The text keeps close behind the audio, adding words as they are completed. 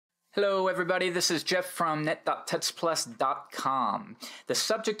Hello everybody, this is Jeff from net.tutsplus.com. The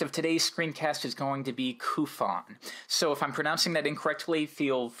subject of today's screencast is going to be Cufon. So if I'm pronouncing that incorrectly,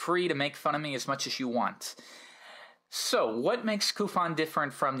 feel free to make fun of me as much as you want. So what makes Cufon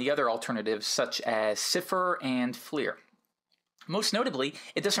different from the other alternatives such as Cipher and Fleer? Most notably,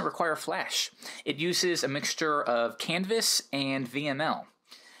 it doesn't require Flash. It uses a mixture of Canvas and VML.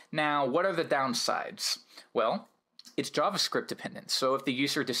 Now, what are the downsides? Well, it's JavaScript dependent, so if the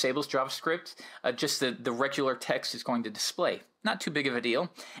user disables JavaScript, just the regular text is going to display. Not too big of a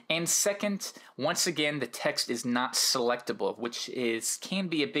deal. And second, once again, the text is not selectable, which can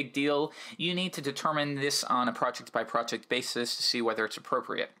be a big deal. You need to determine this on a project-by-project basis to see whether it's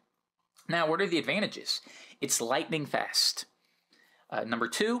appropriate. Now, what are the advantages? It's lightning fast. Number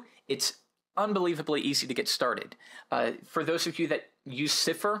two, it's unbelievably easy to get started. For those of you that use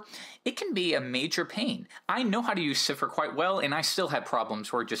Cipher, it can be a major pain. I know how to use Cipher quite well, and I still have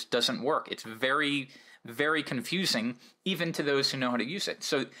problems where it just doesn't work. It's very, very confusing, even to those who know how to use it.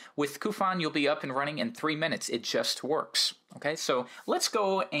 So with Cufon, you'll be up and running in 3 minutes. It just works. Okay, so let's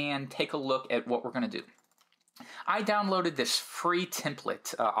go and take a look at what we're going to do. I downloaded this free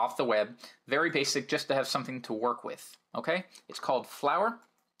template off the web, very basic, just to have something to work with. Okay, it's called Flower.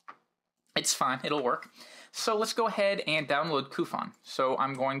 It's fine, it'll work. So let's go ahead and download Cufon. So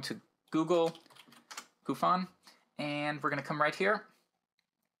I'm going to Google Cufon, and we're going to come right here.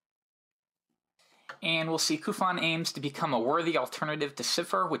 And we'll see Cufon aims to become a worthy alternative to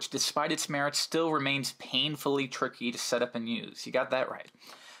Cipher, which despite its merits still remains painfully tricky to set up and use. You got that right.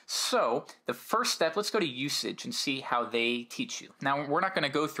 So the first step, let's go to usage and see how they teach you. Now, we're not going to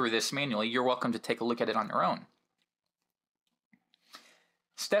go through this manually. You're welcome to take a look at it on your own.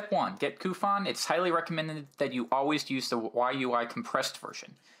 Step 1, get Cufon. It's highly recommended that you always use the YUI compressed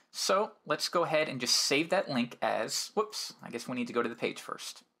version. So let's go ahead and just save that link as, whoops, I guess we need to go to the page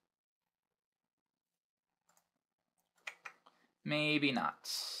first. Maybe not.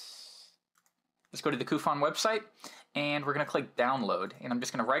 Let's go to the Cufon website, and we're going to click download. And I'm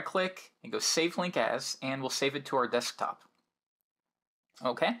just going to right click and go save link as, and we'll save it to our desktop.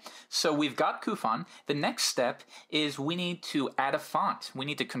 Okay, so we've got Cufon. The next step is we need to add a font. We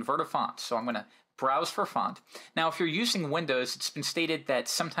need to convert a font. So I'm going to browse for font. Now, if you're using Windows, it's been stated that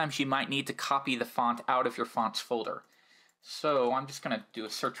sometimes you might need to copy the font out of your fonts folder. So I'm just going to do a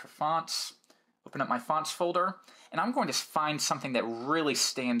search for fonts, open up my fonts folder, and I'm going to find something that really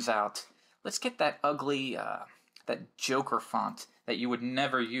stands out. Let's get that ugly, that Joker font that you would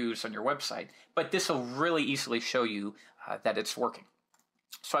never use on your website. But this will really easily show you that it's working.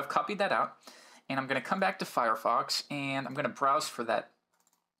 So I've copied that out, and I'm going to come back to Firefox, and I'm going to browse for that.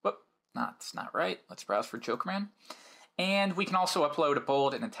 Whoop, that's not right. Let's browse for Jokerman. And we can also upload a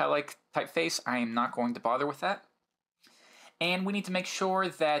bold and italic typeface. I am not going to bother with that. And we need to make sure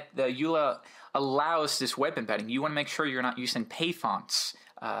that the EULA allows this web embedding. You want to make sure you're not using pay fonts.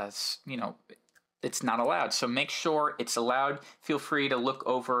 It's not allowed. So make sure it's allowed. Feel free to look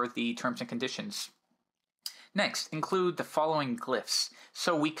over the terms and conditions. Next, include the following glyphs.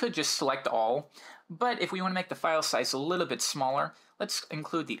 So we could just select all, but if we want to make the file size a little bit smaller, let's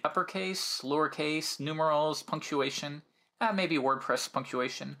include the uppercase, lowercase, numerals, punctuation, maybe WordPress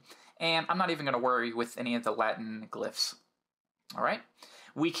punctuation, and I'm not even going to worry with any of the Latin glyphs. All right,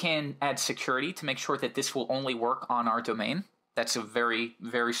 we can add security to make sure that this will only work on our domain. That's a very,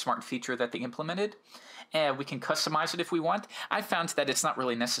 very smart feature that they implemented. We can customize it if we want. I found that it's not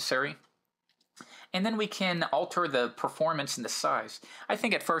really necessary. And then we can alter the performance and the size. I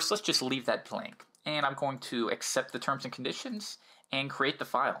think at first, let's just leave that blank. And I'm going to accept the terms and conditions and create the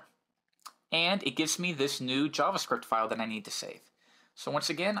file. And it gives me this new JavaScript file that I need to save. So once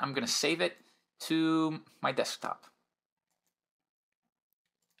again, I'm going to save it to my desktop.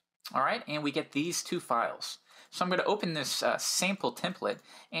 All right, and we get these two files. So I'm going to open this sample template,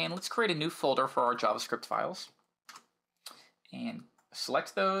 and let's create a new folder for our JavaScript files. And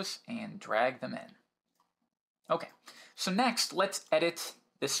select those and drag them in. Okay, so next let's edit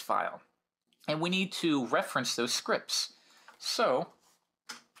this file. And we need to reference those scripts. So,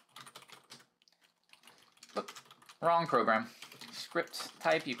 wrong program. Script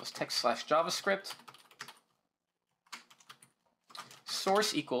type equals text/JavaScript.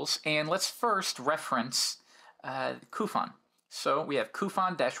 Source equals, and let's first reference Cufon. So we have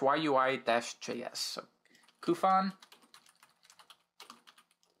Cufon-YUI-JS. So Cufon,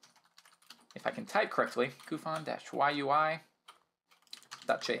 if I can type correctly,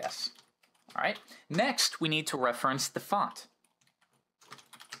 Cufon-YUI.js. All right. Next, we need to reference the font.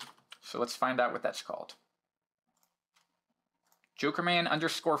 So let's find out what that's called. Jokerman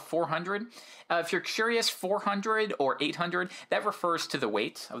underscore 400. If you're curious, 400 or 800, that refers to the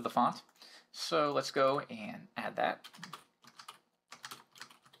weight of the font. So let's go and add that.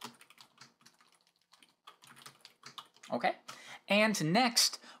 Okay. And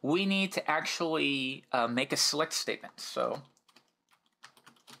next, we need to actually make a select statement. So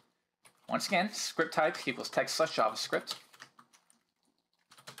once again, script type equals text/JavaScript.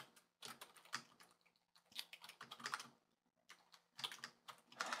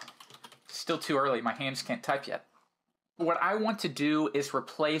 Still too early, my hands can't type yet. What I want to do is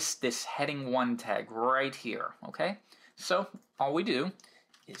replace this heading1 tag right here, okay? So all we do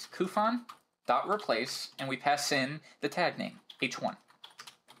is Cufon.replace, and we pass in the tag name, h1.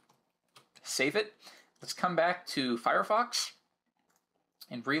 Save it. Let's come back to Firefox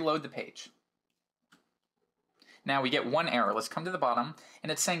and reload the page. Now we get one error. Let's come to the bottom,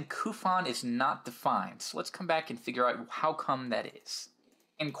 and it's saying Cufon is not defined. So let's come back and figure out how come that is.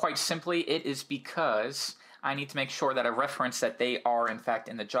 And quite simply, it is because I need to make sure that I reference that they are, in fact,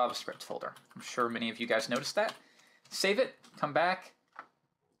 in the JavaScript folder. I'm sure many of you guys noticed that. Save it, come back,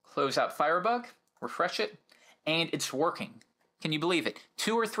 close out Firebug, refresh it, and it's working. Can you believe it?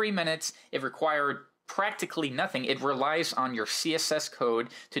 2 or 3 minutes. It required practically nothing. It relies on your CSS code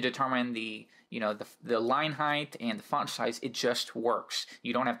to determine the line height and the font size. It just works.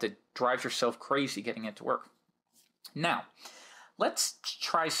 You don't have to drive yourself crazy getting it to work. Now, let's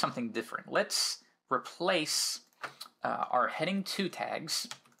try something different. Let's replace our heading2 tags,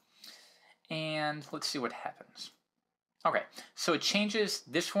 and let's see what happens. Okay, so it changes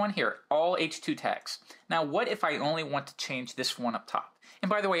this one here, all h2 tags. Now, what if I only want to change this one up top? And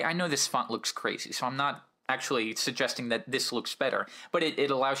by the way, I know this font looks crazy, so I'm not actually suggesting that this looks better, but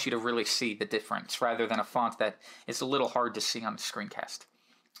it allows you to really see the difference rather than a font that is a little hard to see on the screencast.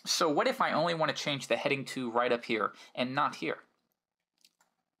 So what if I only want to change the heading2 right up here and not here?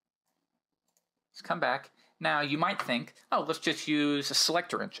 Let's come back. Now, you might think, oh, let's just use a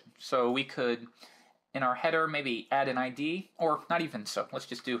selector engine. So we could, in our header, maybe add an ID, or not even so. Let's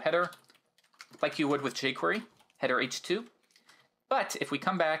just do header, like you would with jQuery, header h2. But if we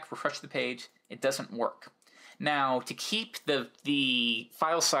come back, refresh the page, it doesn't work. Now, to keep the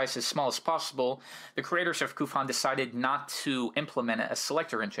file size as small as possible, the creators of Cufon decided not to implement a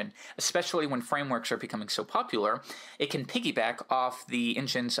selector engine, especially when frameworks are becoming so popular. It can piggyback off the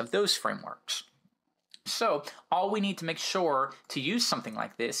engines of those frameworks. So all we need to make sure to use something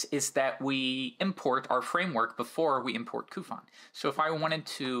like this is that we import our framework before we import Cufon. So if I wanted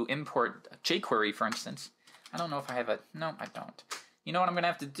to import jQuery, for instance, I don't know if I have a, no, I don't. You know what I'm going to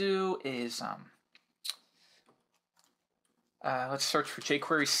have to do is, let's search for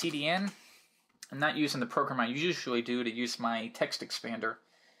jQuery CDN. I'm not using the program I usually do to use my text expander.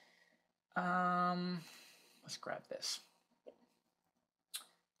 Let's grab this.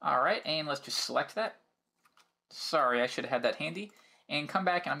 All right, and let's just select that. Sorry, I should have had that handy. And come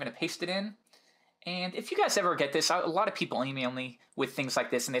back, and I'm going to paste it in. And if you guys ever get this, a lot of people email me with things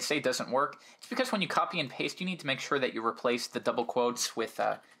like this, and they say it doesn't work. It's because when you copy and paste, you need to make sure that you replace the double quotes with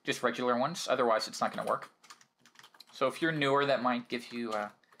just regular ones. Otherwise, it's not going to work. So if you're newer, that might give you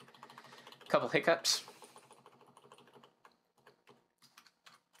a couple hiccups.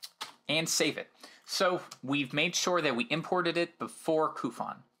 And save it. So we've made sure that we imported it before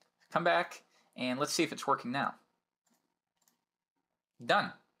Cufon. Come back, and let's see if it's working now.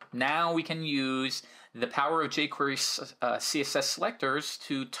 Done. Now we can use the power of jQuery CSS selectors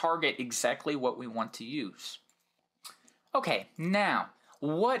to target exactly what we want to use. Okay, now,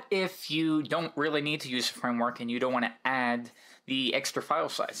 what if you don't really need to use a framework and you don't want to add the extra file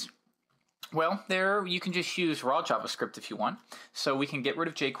size? Well, there you can just use raw JavaScript if you want. So we can get rid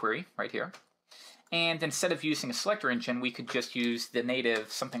of jQuery right here. And instead of using a selector engine, we could just use the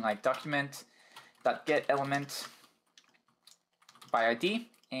native something like document.getElement by ID.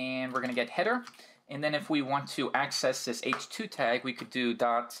 And we're going to get header. And then if we want to access this h2 tag, we could do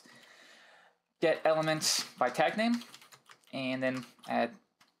 .getElements by tag name. And then add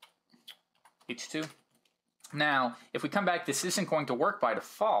h2. Now, if we come back, this isn't going to work by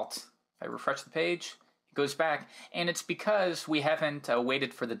default. If I refresh the page, it goes back. And it's because we haven't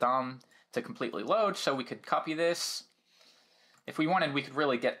waited for the DOM to completely load, so we could copy this. If we wanted, we could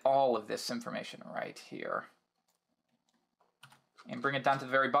really get all of this information right here. And bring it down to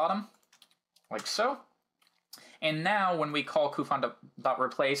the very bottom, like so. And now when we call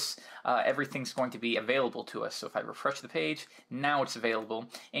Cufon.replace, everything's going to be available to us. So if I refresh the page, now it's available.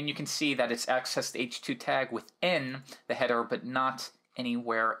 And you can see that it's accessed the h2 tag within the header, but not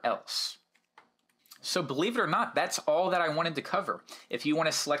anywhere else. So believe it or not, that's all that I wanted to cover. If you want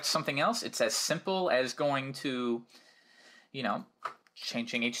to select something else, it's as simple as going to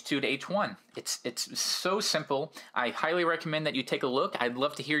changing H2 to H1. It's so simple. I highly recommend that you take a look. I'd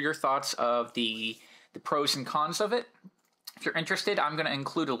love to hear your thoughts of the pros and cons of it. If you're interested, I'm going to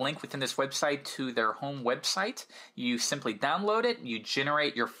include a link within this website to their home website. You simply download it, you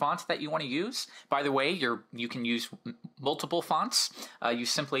generate your font that you want to use. By the way, you can use multiple fonts. You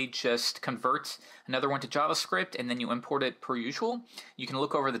simply just convert another one to JavaScript and then you import it per usual. You can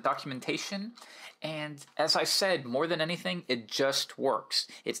look over the documentation. And as I said, more than anything, it just works.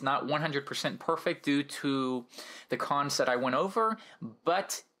 It's not 100% perfect due to the cons that I went over,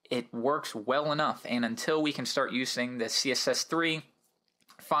 but it works well enough. And until we can start using the CSS3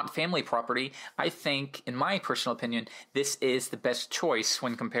 font family property, I think, in my personal opinion, this is the best choice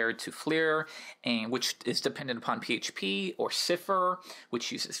when compared to Flair, which is dependent upon PHP, or Cipher,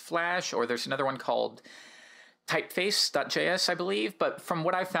 which uses Flash, or there's another one called typeface.js, I believe. But from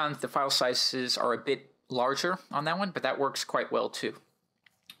what I found, the file sizes are a bit larger on that one, but that works quite well too.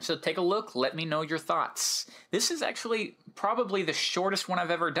 So take a look, let me know your thoughts. This is actually probably the shortest one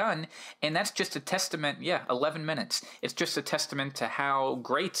I've ever done, and that's just a testament, 11 minutes. It's just a testament to how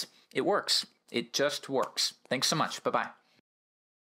great it works. It just works. Thanks so much. Bye-bye.